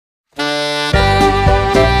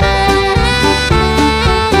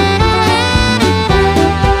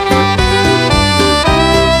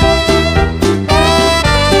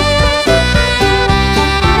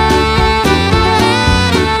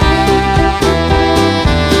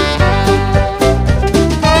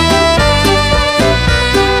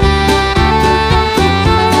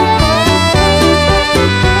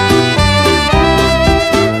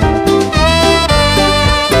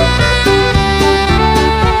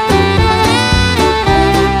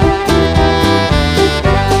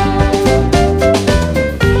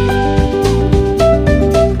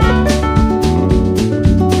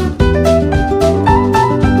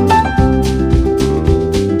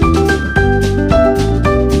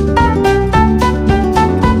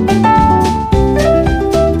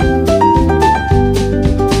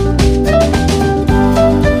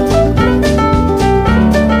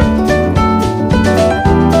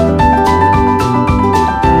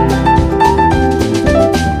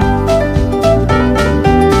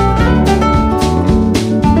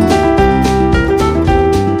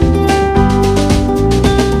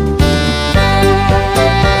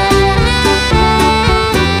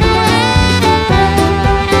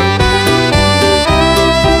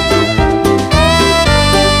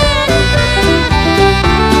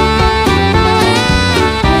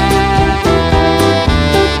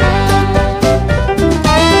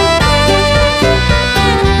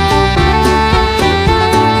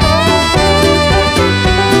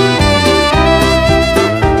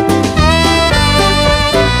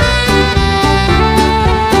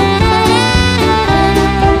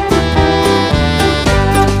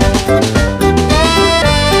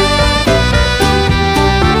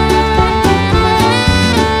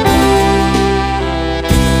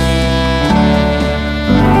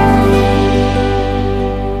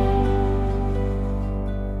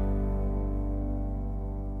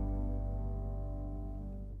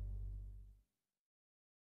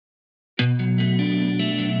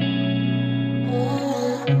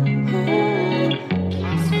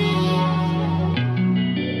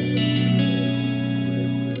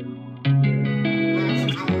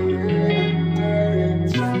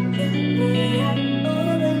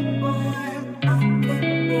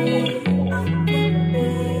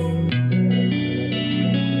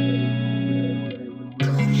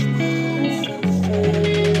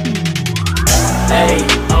Ayy,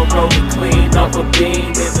 I'm rolling clean off a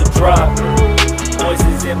bean in the drop.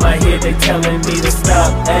 Voices in my head, they telling me to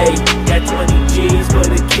stop. Ayy, got 20 G's for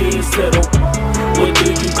the keys to the. What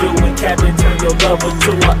do you do when Captain turn your lover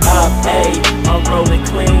to a op? Ayy, I'm rolling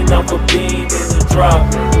clean off a bean in the drop.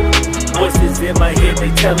 Voices in my head,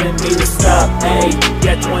 they telling me to stop. Ayy,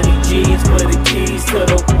 got 20 G's for the keys to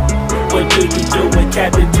the. What do you do when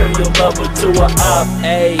Captain turn your lover to a op?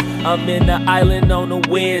 Ayy, I'm in the island on a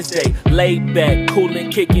Wednesday, laid back,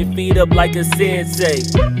 coolin', kicking feet up like a sensei.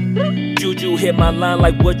 Juju hit my line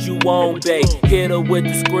like what you want, babe. Hit her with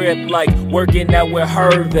the script like working out with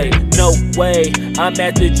Hervey. No way, I'm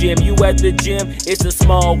at the gym, you at the gym. It's a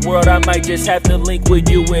small world, I might just have to link with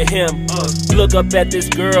you and him. Look up at this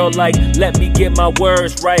girl like, let me get my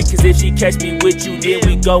words right. Cause if she catch me with you, then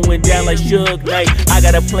we going down like Suge Knight. I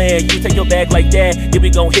got a plan, you take your bag like that, then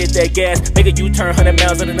we gon' hit that gas. Make a U-turn 100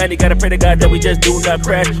 miles on the 90, gotta pray to God that we just do not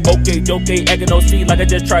crash. Okay, acting no C like I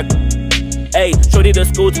just tried. Ayy, shorty the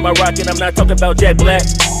school to my rocket, I'm not talking about Jack Black.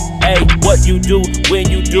 Ayy, what you do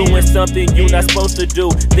when you doing something you not supposed to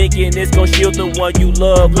do? Thinking it's gon' shield the one you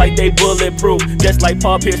love like they bulletproof. Just like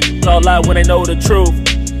Paul Pierce, it's all out when they know the truth.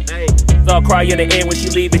 Ayy, they'll cry in the end when she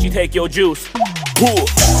leave and she take your juice.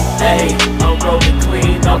 Ayy, I'm rolling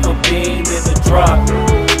clean off a beam in the drop.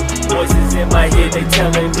 Voices in my head, they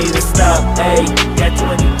telling me to stop. Ayy, got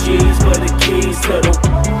 20 G's for the keys to the.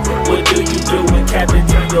 What do you do when Captain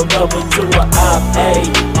turn your lover to a op? Ayy,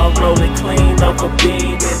 I'm rolling clean off a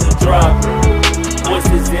beam in the drop.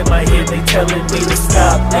 Voices in my head, they telling me to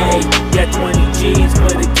stop. Ayy, got 20 G's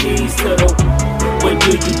for the keys to the. What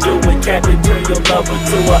do you do when Captain turn your lover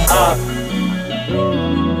to a op?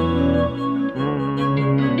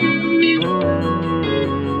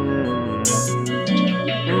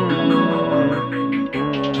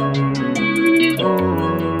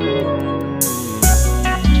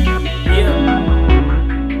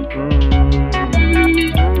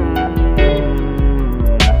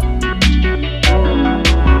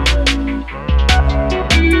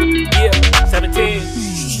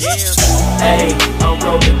 Ayy, I'm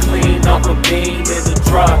rolling clean off a beam in the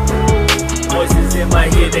drop. Voices in my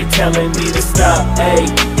head, they telling me to stop. Ayy,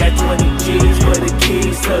 got 20 G's for the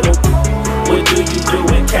keys to the. What do you do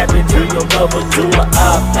when Captain turn your lover to a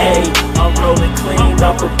op? Ayy, I'm rolling clean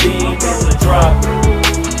off a beam in the drop.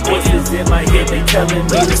 Voices in my head, they telling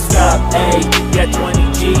me to stop. Ayy, got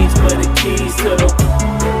 20 G's for the keys to the.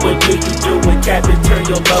 What do you do when Captain turn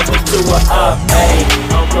your lover to a op? Ayy,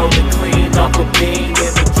 I'm rolling clean off a beam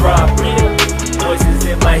in the drop. Voices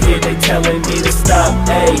in my head, they telling me to stop.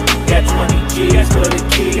 Ayy, got 20 G's for the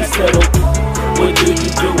keys to the. What do you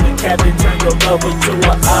do when Captain turn your lover to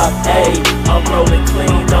a op? Ayy, I'm rolling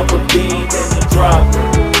clean off a beam in the drop.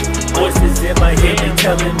 Voices in my head, they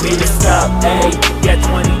telling me to stop. Ayy, got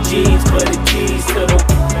 20 G's for the keys to the.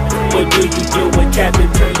 What do you do when Captain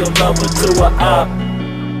turn your lover to a op?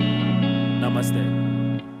 Namaste.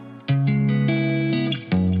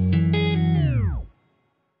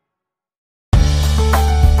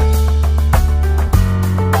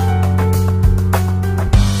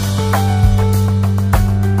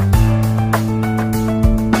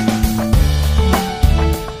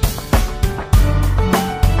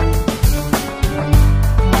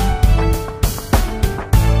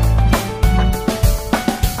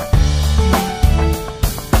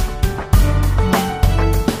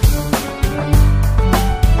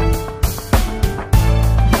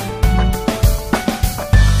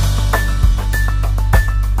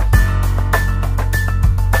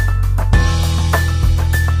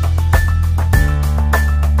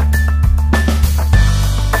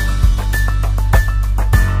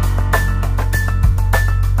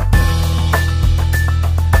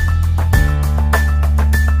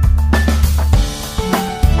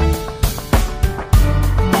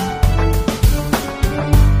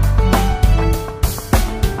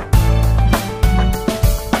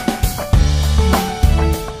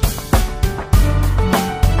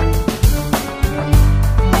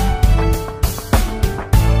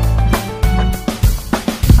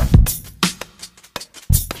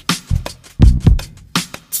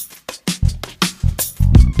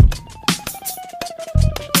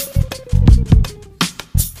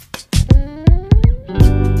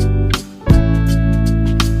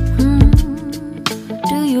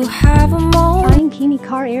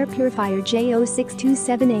 Car Air Purifier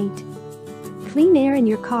J06278. Clean air in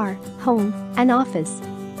your car, home, and office.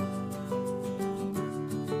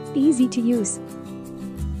 Easy to use.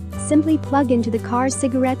 Simply plug into the car's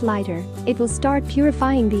cigarette lighter, it will start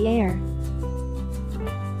purifying the air.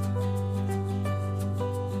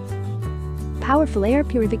 Powerful air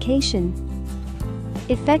purification.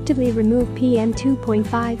 Effectively remove PM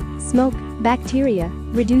 2.5, smoke, bacteria,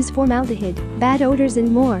 reduce formaldehyde, bad odors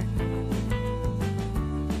and more.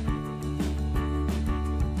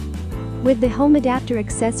 With the home adapter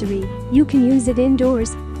accessory, you can use it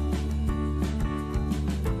indoors.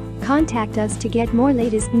 Contact us to get more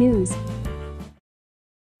latest news.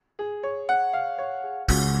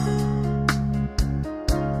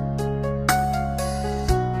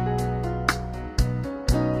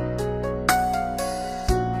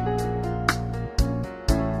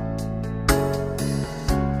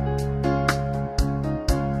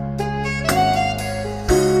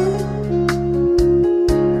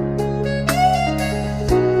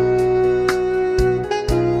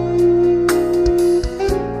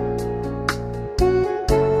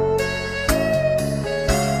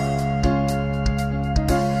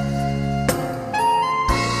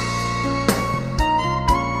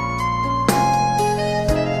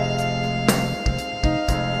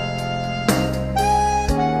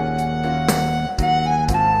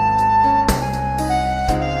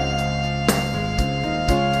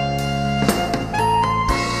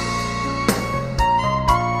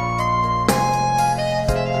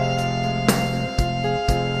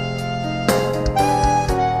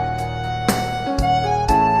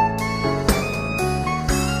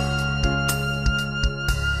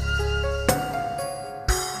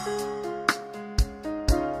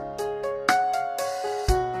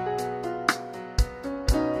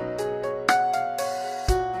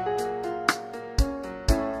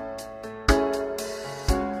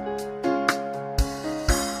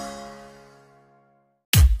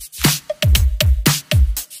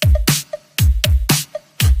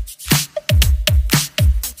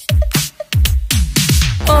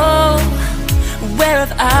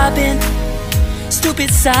 I've been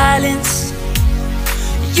stupid silence.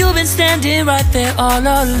 You've been standing right there all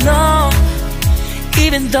along,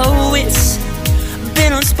 even though it's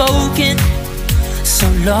been unspoken so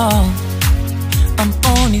long. I'm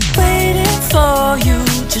only waiting for you,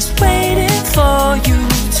 just waiting for you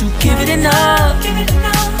to give it enough. You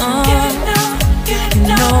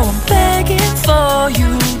know I'm begging for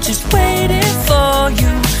you, just waiting for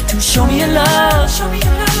you to show me your love.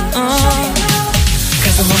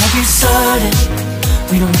 Cause I wanna be certain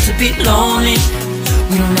we don't have to be lonely,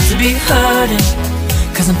 we don't have to be hurting.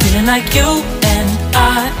 Cause I'm feeling like you and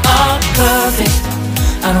I are perfect.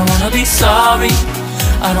 I don't wanna be sorry,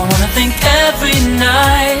 I don't wanna think every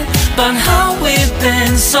night about how we've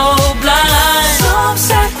been so blind. So I'm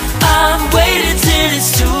sad, I'm waiting till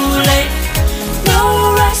it's too late.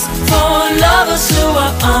 No rest for lovers who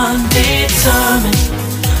are undetermined.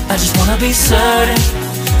 I just wanna be certain,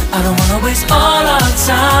 I don't wanna waste all our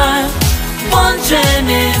time wondering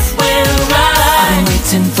if we're right. I've been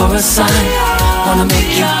waiting for a sign, wanna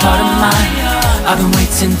make you part of mine. I've been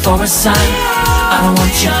waiting for a sign, I don't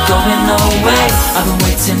want you going away. I've been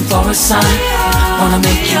waiting for a sign, wanna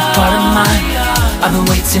make you part of mine. I've been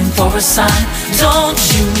waiting for a sign. Don't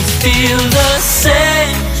you feel the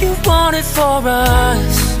same? You want it for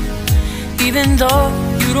us, even though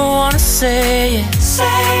you don't wanna say it.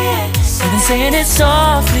 You've been saying it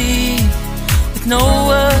softly, with no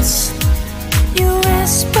words. You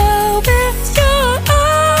whisper with your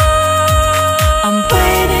eyes. I'm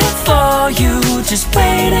waiting for you, just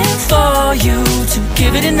waiting for you to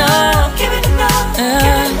give it enough. You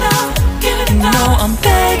know I'm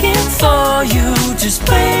begging for you, just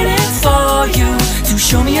waiting for you to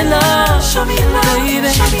show me your love, baby.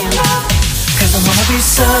 Cause I wanna be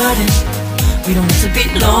certain we don't have to be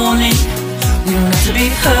lonely, we don't have to be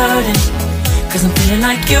hurting. Cause I'm feeling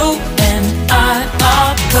like you and I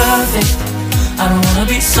are perfect. I don't wanna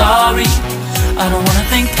be sorry, I don't wanna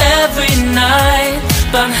think every night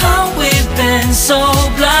about how we've been so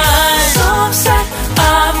blind. So I'm sad,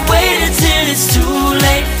 I'm waiting till it's too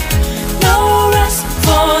late. No rest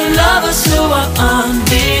for lovers who are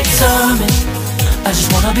undetermined. I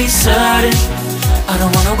just wanna be certain, I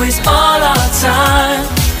don't wanna waste all our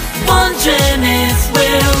time wondering if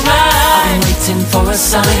we're right. I've been waiting for a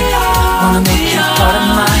sign, wanna make you part of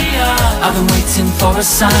mine. I've been waiting for a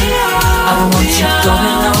sign, I don't want you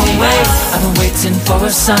going away. I've been waiting for a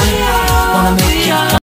sign, wanna make you